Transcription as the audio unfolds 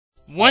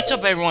What's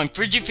up everyone,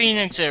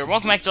 FrigidPhoenix here.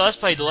 Welcome back to Let's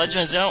Play The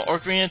Legend of Zelda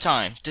Ocarina of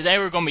Time. Today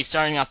we're going to be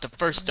starting off the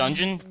first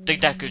dungeon, the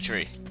deku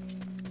tree.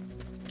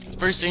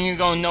 First thing you're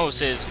going to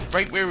notice is,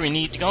 right where we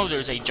need to go,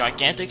 there's a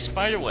gigantic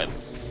spider web.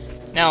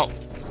 Now,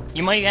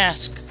 you might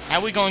ask, how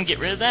are we going to get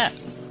rid of that?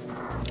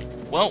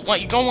 Well,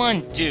 what you're going to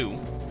want to do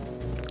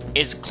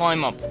is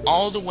climb up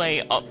all the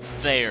way up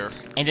there,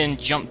 and then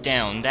jump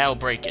down. That'll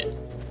break it.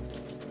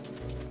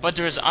 But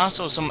there's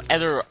also some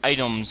other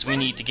items we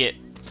need to get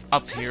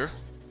up here.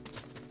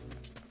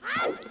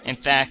 In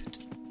fact,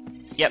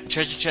 yep,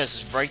 treasure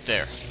chest is right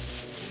there.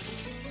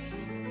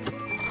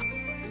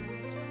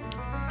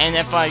 And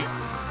if I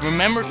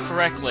remember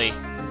correctly,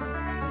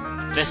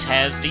 this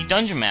has the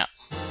dungeon map.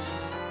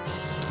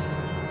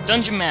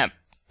 Dungeon map,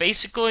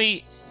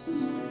 basically,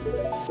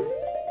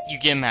 you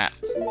get a map.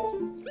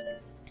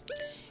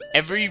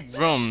 Every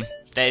room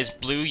that is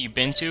blue you've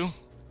been to,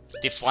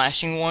 the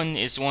flashing one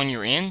is the one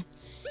you're in,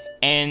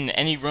 and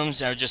any rooms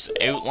that are just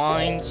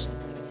outlines,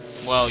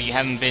 well, you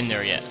haven't been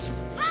there yet.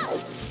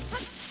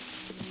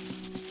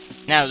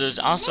 Now, there's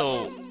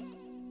also...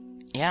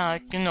 yeah, I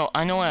know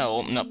how to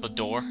open up a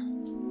door.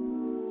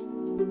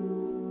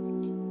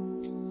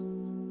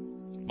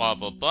 Blah,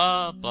 blah,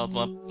 blah, blah,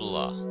 blah,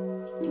 blah.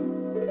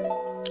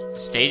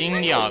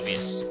 Stating the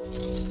obvious.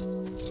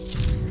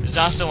 There's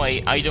also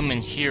an item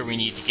in here we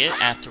need to get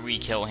after we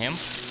kill him.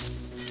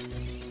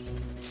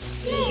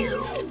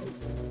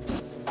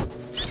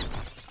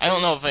 I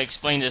don't know if I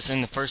explained this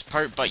in the first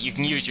part, but you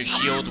can use your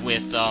shield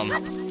with,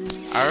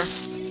 R.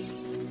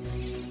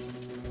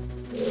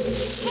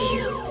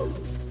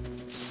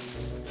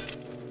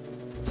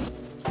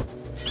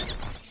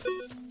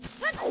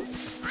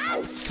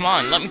 Come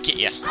on, let me get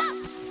you.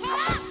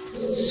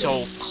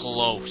 So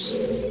close.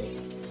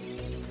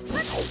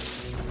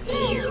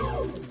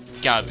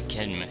 Gotta be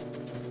kidding me.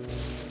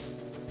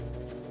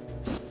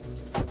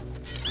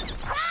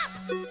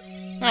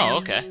 Oh,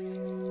 okay.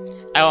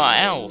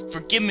 Ow,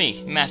 forgive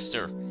me,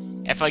 master.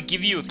 If I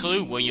give you a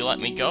clue, will you let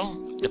me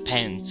go?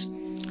 Depends.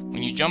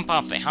 When you jump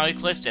off a high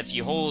cliff, if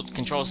you hold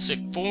control stick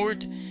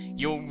forward,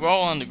 you'll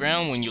roll on the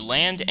ground when you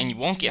land, and you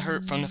won't get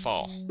hurt from the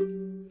fall.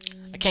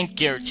 I can't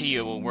guarantee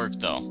it will work,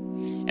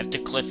 though, if the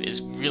cliff is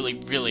really,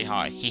 really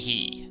high. Hee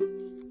hee.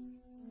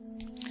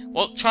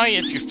 Well, try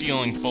it if you're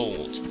feeling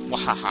bold.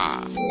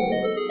 Wahaha.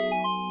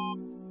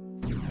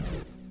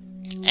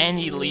 And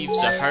he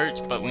leaves a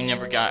heart, but we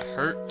never got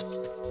hurt.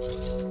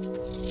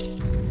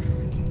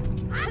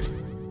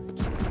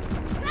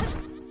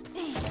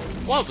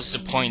 What was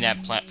the point of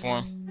that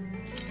platform?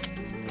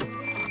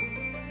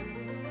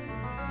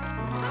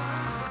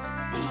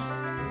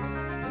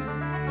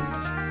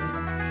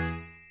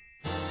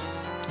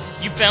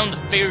 You found the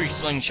fairy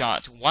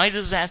slingshot. Why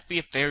does that have to be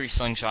a fairy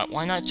slingshot?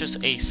 Why not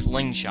just a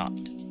slingshot?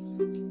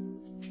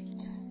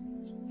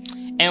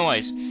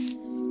 Anyways,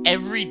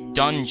 every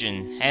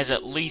dungeon has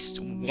at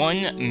least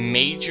one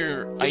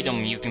major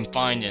item you can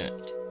find in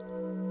it.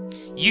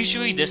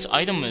 Usually this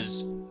item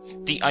is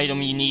the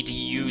item you need to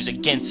use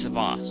against the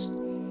boss.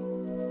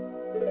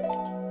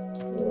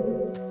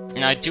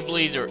 And I do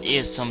believe there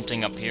is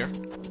something up here.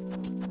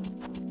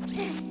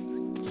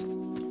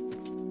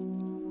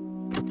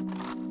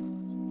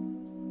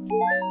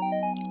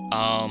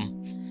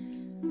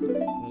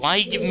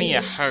 Why give me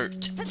a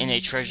heart in a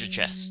treasure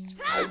chest?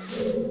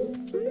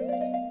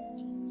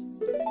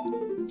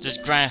 There's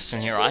grass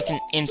in here. I can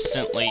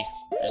instantly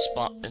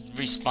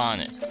respawn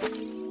it.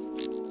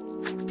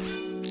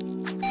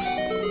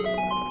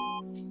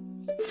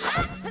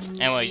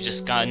 Anyway,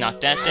 just gotta knock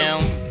that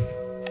down.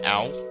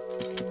 Ow.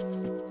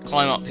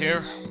 Climb up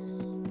here.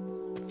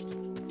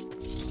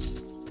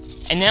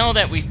 And now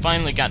that we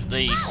finally got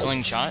the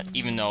slingshot,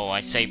 even though I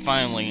say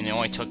finally and it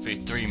only took me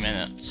 3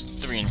 minutes,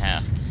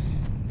 3.5,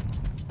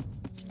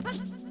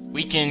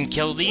 we can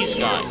kill these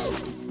guys.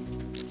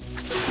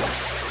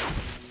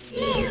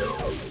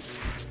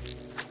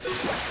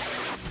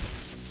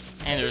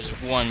 And there's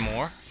one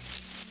more.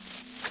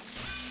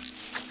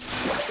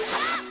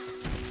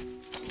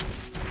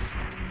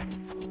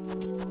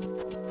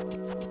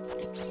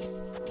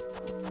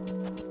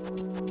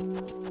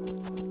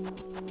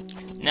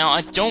 Now,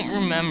 I don't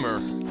remember,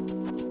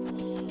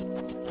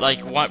 like,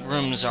 what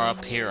rooms are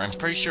up here. I'm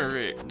pretty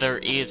sure there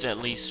is at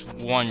least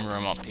one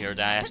room up here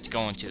that I have to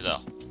go into,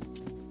 though.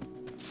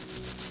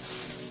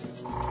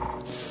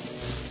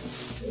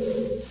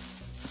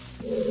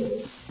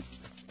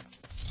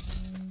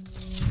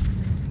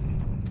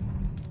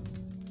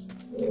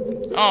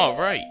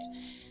 Alright.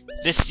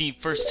 This is the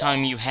first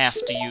time you have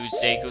to use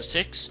Deku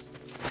 6.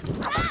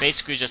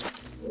 Basically just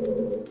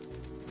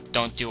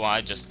don't do what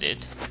I just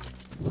did.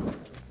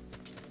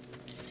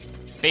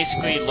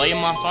 Basically, light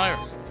them on fire.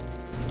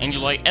 And you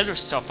light other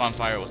stuff on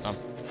fire with them.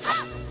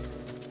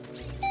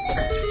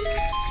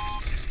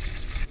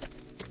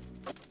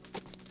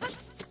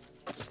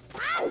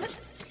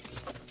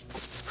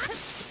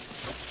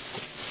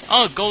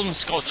 Oh, golden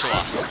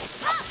sculptula.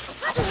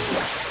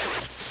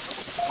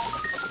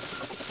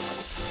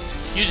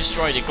 You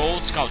destroyed a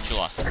gold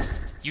sculptula.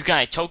 You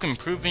got a token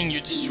proving you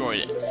destroyed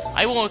it.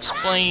 I will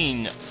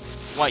explain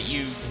what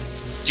you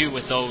do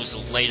with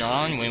those later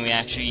on when we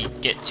actually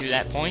get to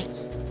that point.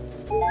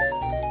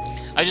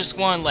 I just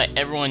want to let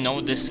everyone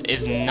know this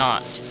is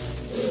not,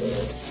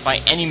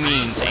 by any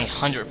means,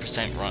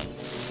 100% run.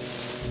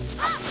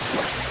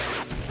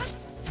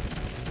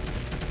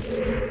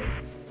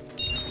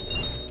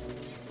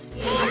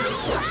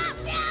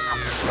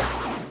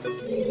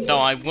 Though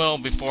I will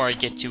before I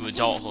get to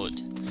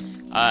adulthood.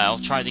 I'll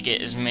try to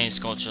get as many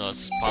skull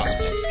shells as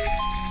possible.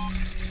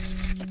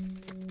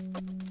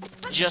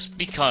 Just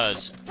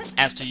because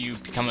after you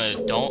become an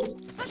adult,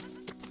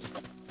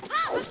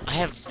 I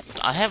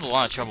have a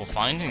lot of trouble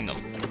finding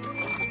them.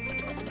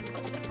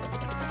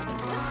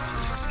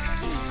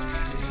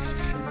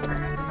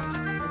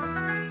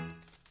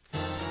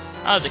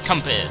 The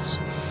compass.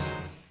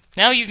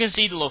 Now you can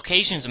see the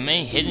locations of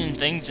many hidden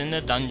things in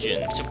the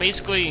dungeon. So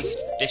basically,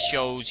 this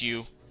shows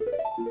you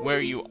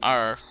where you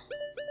are.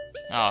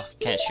 Oh,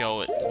 can't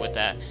show it with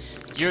that.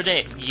 You're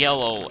the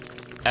yellow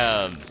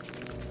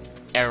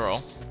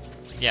arrow.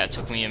 Yeah, it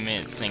took me a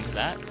minute to think of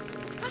that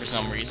for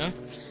some reason.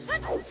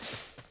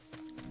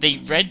 The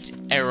red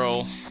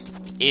arrow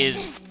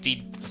is the,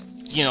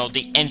 you know,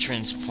 the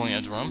entrance point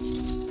of the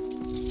room.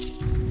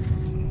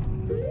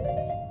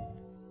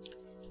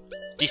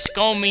 The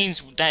skull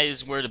means that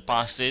is where the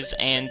boss is,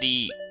 and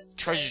the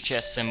treasure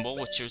chest symbol,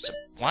 which is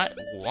what?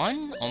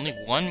 One? Only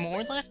one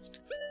more left?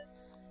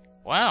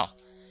 Wow.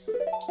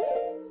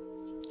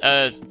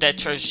 That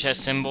treasure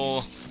chest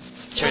symbol,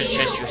 treasure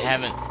chest you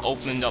haven't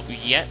opened up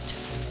yet.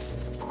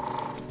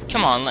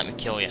 Come on, let me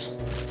kill you.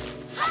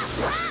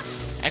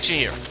 Actually,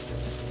 here.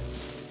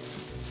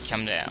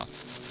 Come down.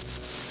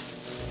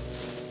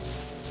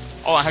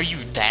 Oh, are you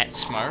that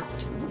smart?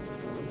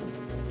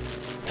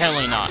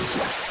 Apparently not.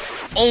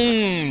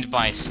 Owned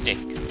by a stick.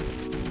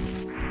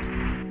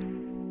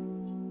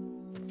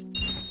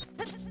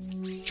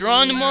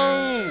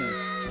 Geronimo!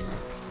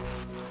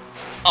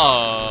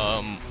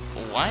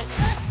 What?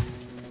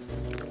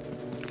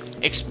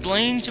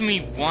 Explain to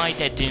me why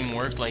that didn't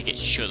work like it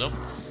should've.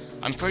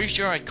 I'm pretty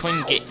sure I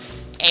couldn't get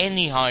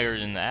any higher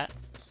than that.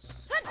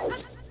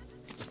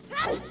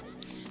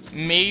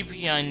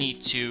 Maybe I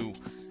need to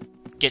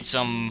get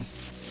some...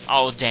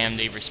 Oh damn,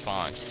 they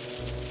respawned.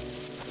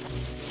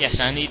 Yes,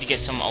 I need to get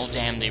some... Oh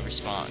damn, they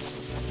respawned.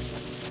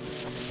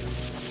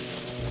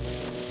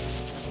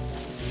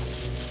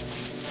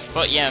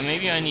 But yeah,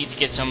 maybe I need to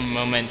get some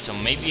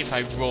momentum. Maybe if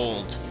I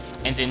rolled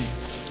and then,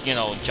 you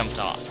know, jumped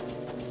off.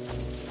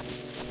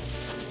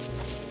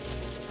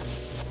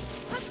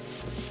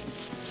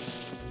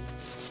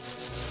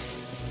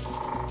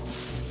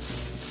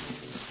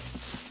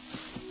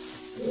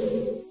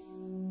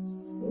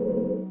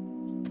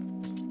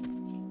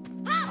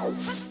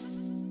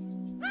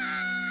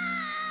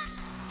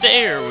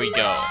 There we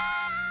go.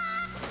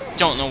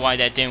 Don't know why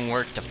that didn't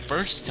work the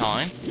first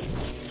time.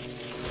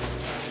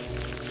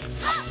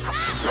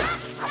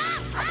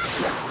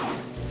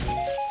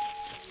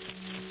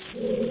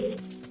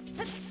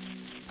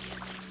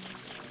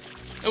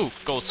 Ooh,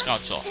 gold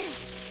sculpture.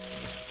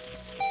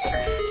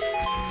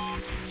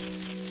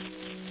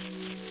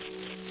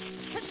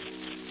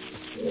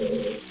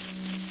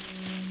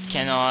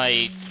 Can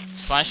I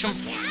slash him?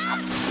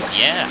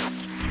 Yeah.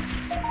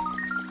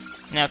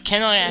 Now,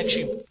 can I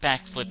actually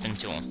backflip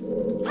into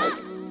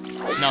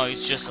him? No,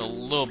 he's just a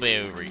little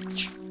bit of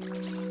reach.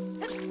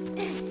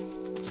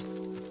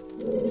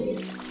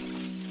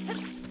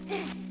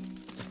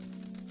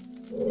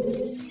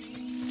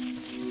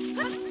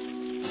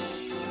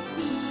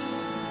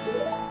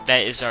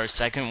 That is our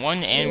second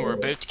one, and we're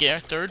about to get our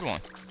third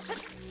one.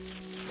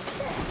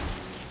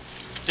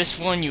 This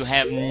one you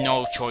have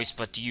no choice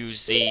but to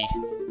use the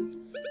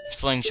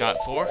slingshot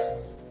for.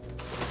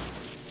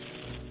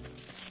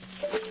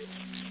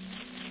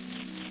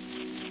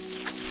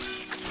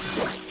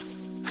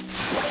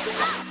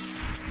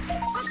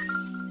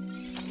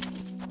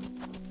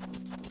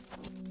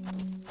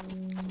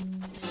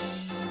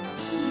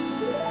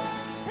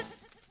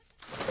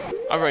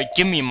 Alright,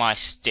 give me my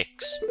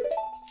sticks.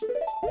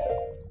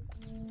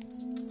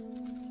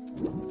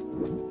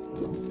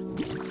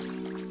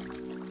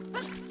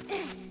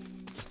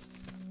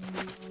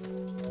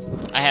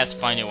 I have to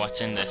find out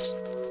what's in this.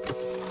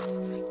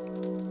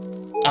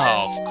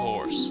 Oh, of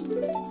course.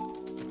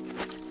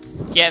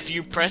 Yeah, if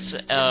you press,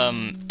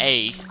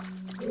 A...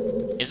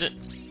 Is it?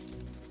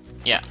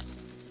 Yeah.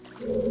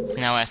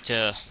 Now I have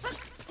to...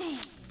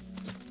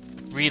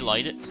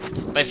 relight it.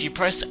 But if you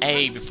press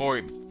A before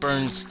it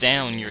burns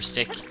down your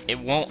stick, it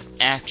won't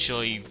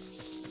actually,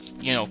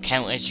 you know,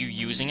 count as you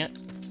using it.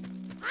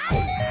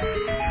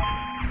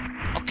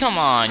 Oh, come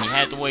on, you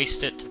had to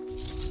waste it.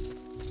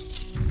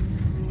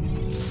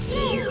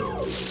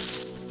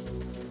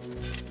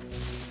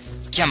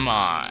 Come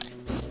on.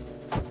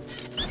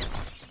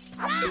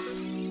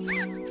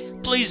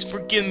 Please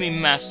forgive me,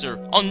 Master.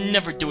 I'll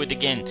never do it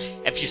again.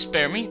 If you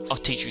spare me, I'll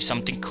teach you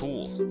something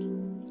cool.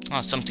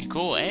 Oh, something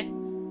cool, eh?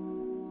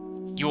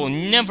 You will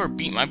never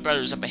beat my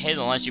brothers up ahead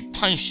unless you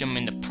punish them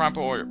in the proper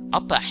order.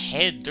 Up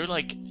ahead? They're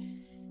like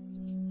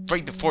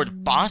right before the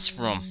boss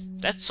room.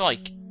 That's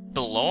like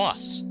below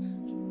us.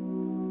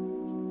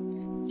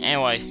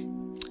 Anyway,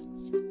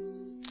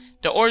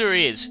 the order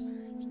is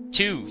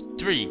 2,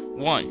 3,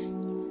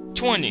 1.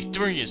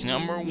 23 is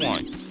number 1.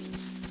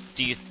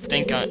 Do you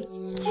think I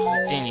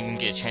didn't even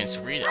get a chance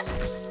to read it?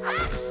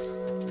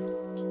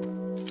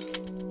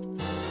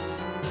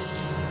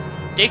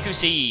 Deku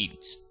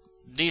seeds.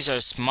 These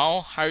are small,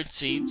 hard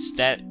seeds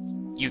that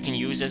you can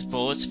use as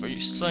bullets for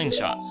your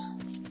slingshot.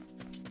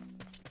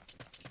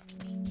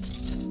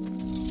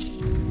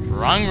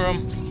 Wrong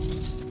room.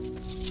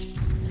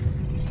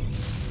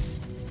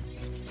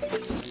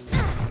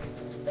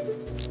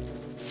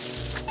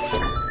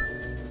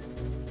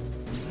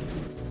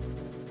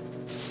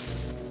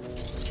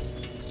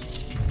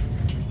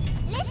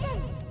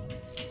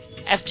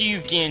 After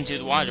you get into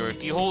the water,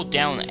 if you hold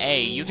down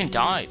A, you can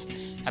dive.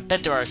 I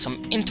bet there are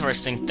some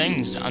interesting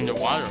things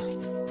underwater.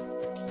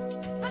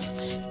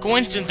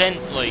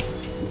 Coincidentally,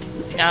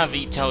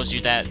 Navi tells you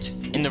that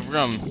in the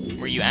room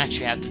where you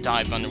actually have to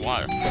dive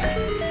underwater.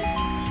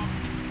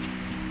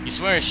 You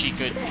swear she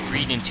could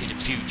read into the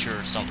future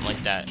or something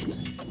like that.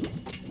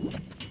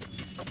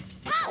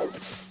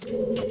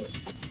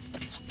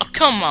 Oh,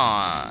 come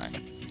on!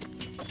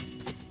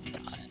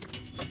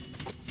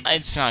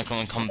 It's not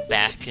going to come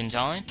back in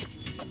time.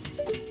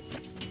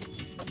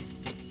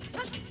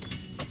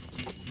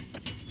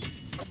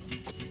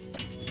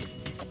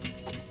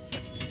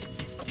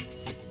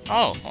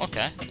 Oh,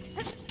 okay.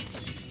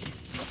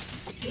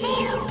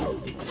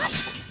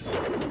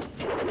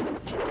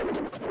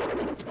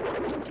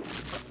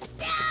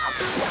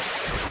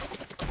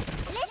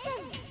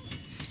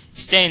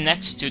 Stay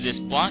next to this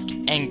block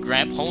and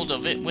grab hold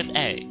of it with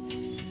A.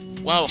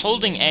 While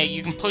holding A,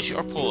 you can push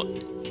or pull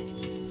it.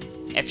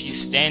 If you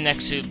stand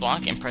next to the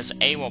block and press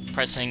A while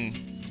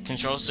pressing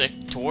control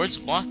stick towards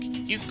the block,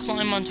 you can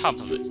climb on top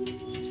of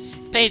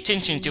it. Pay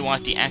attention to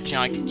what the action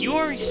icon. You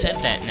already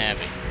said that,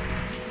 Navi.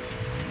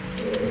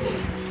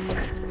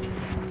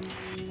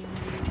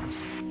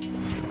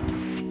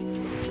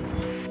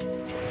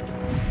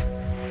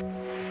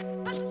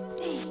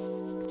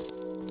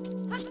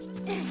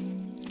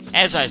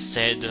 As I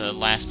said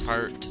last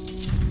part,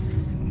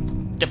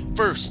 the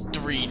first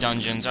 3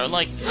 dungeons are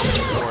like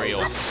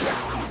tutorial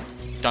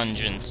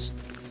dungeons.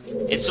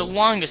 It's the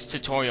longest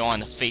tutorial on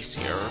the face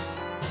of the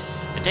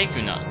earth. A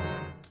deku nut.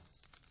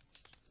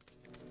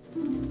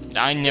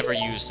 I never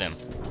use them,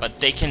 but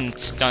they can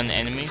stun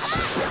enemies.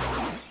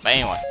 But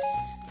anyway,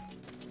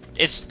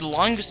 it's the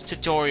longest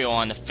tutorial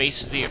on the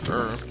face of the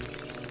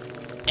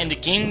earth, and the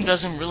game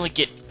doesn't really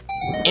get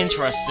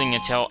interesting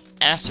until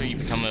after you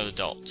become an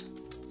adult.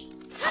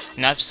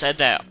 And I've said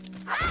that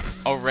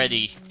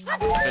already,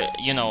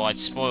 you know,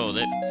 I've spoiled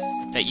it,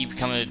 that you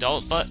become an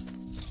adult, but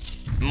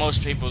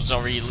most people's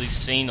already at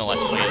least seen the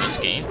Let's Play of this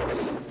game,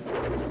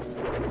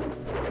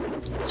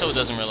 so it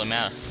doesn't really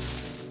matter.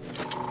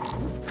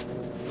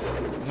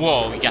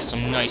 Whoa, we got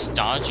some nice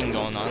dodging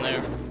going on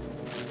there.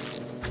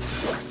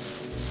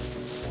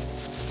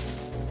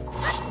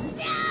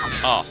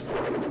 Oh.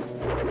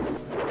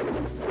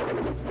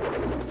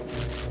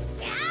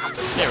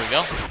 There we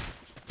go.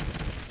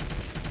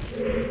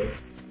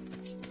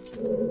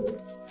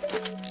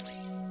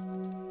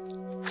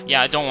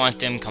 Yeah, I don't want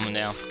them coming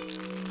down.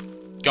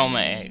 Goma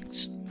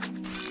eggs.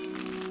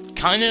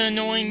 Kinda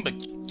annoying, but,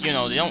 you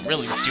know, they don't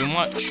really do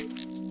much.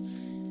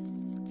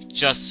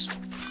 Just,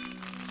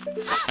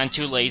 I'm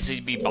too lazy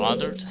to be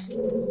bothered.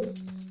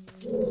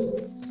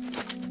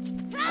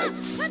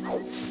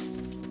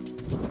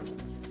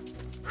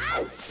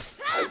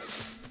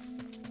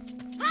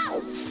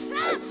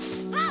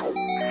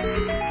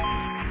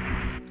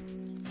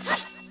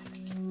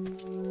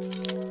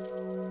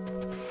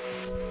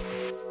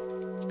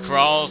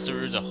 Crawl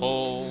through the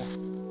hole.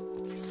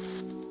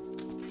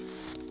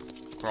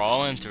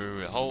 Crawling through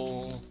the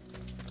hole.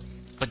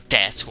 But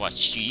that's what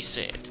she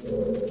said.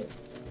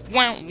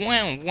 Wow,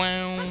 wow,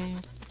 wow.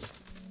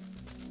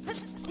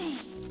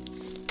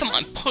 Come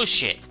on,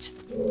 push it.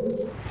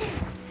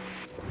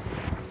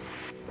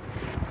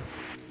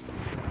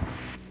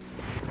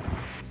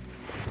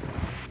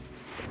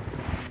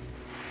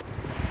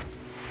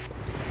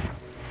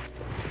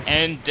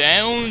 And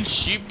down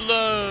she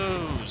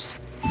blows.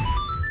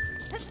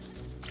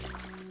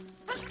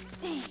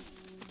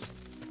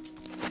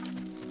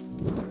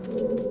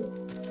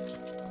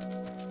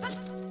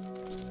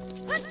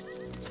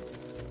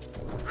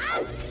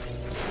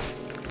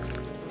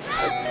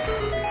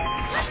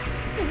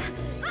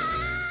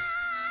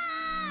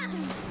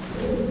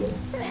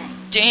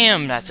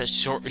 Damn, that's a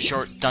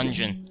short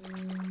dungeon.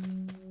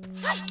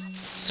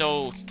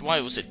 So,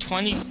 what was it?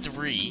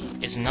 23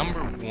 is number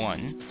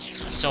 1.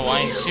 So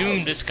I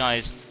assume this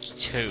guy's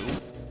 2.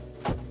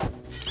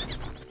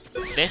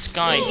 This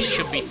guy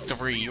should be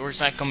 3, or is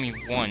that gonna be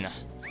 1?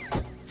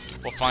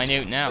 We'll find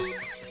out now.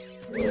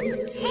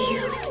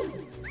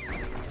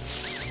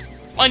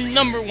 My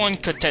number 1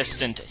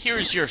 contestant,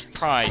 here's your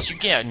prize. You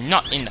get a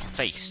nut in the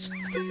face.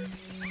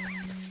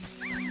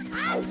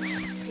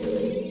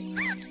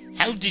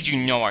 How did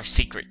you know our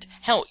secret?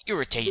 How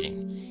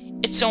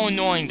irritating. It's so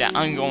annoying that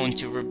I'm going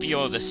to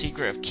reveal the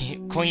secret of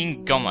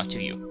Queen Goma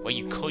to you. Well,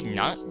 you could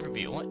not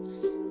reveal it.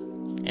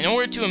 In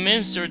order to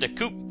administer the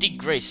coup de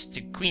grace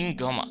to Queen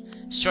Goma,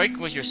 strike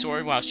with your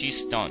sword while she's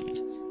stunned.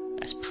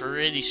 That's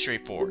pretty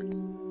straightforward.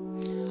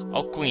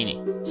 Oh,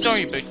 Queenie,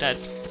 sorry about that.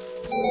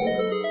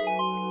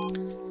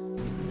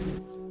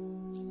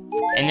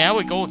 And now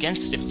we go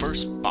against the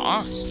first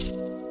boss.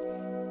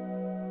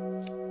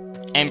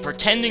 And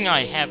pretending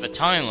I have a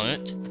time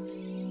limit,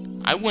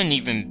 I wouldn't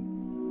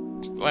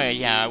even... Well,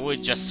 yeah, I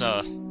would just,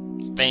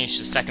 finish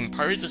the second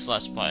part of this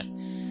Let's Play.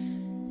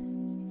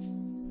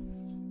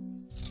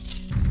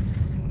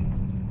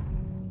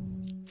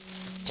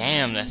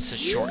 Damn, that's a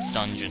short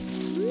dungeon.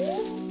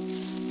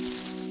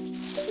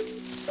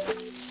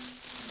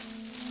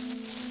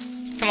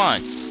 Come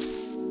on.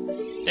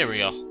 There we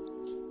go.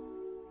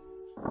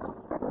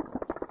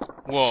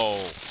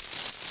 Whoa.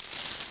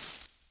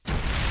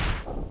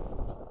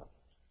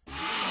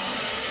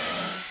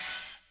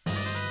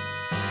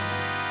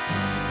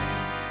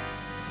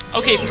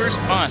 Okay, first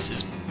boss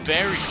is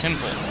very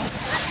simple.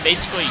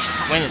 Basically,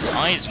 when its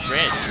eye is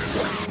red,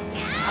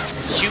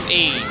 shoot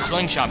a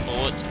slingshot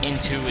bullet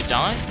into its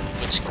eye,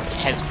 which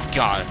has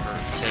gotta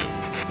hurt too.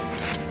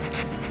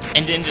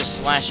 And then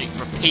just slash it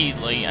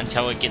repeatedly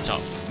until it gets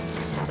up.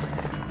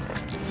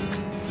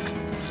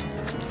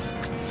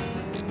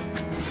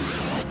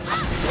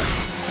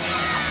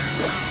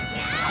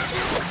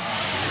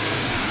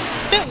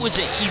 That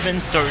wasn't even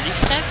 30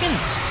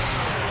 seconds!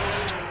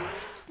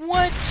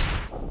 What?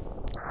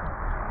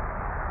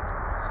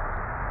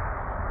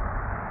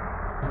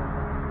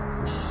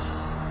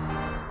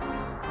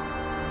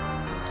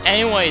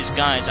 Anyways,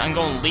 guys, I'm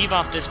going to leave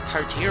off this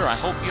part here. I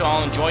hope you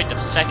all enjoyed the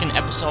second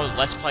episode of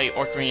Let's Play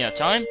Ocarina of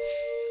Time.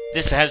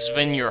 This has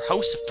been your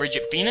host,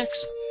 FrigidPhoenix.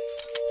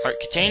 Heart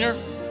Container.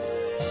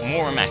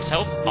 More max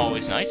health,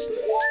 always nice.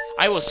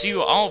 I will see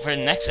you all for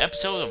the next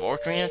episode of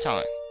Ocarina of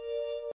Time.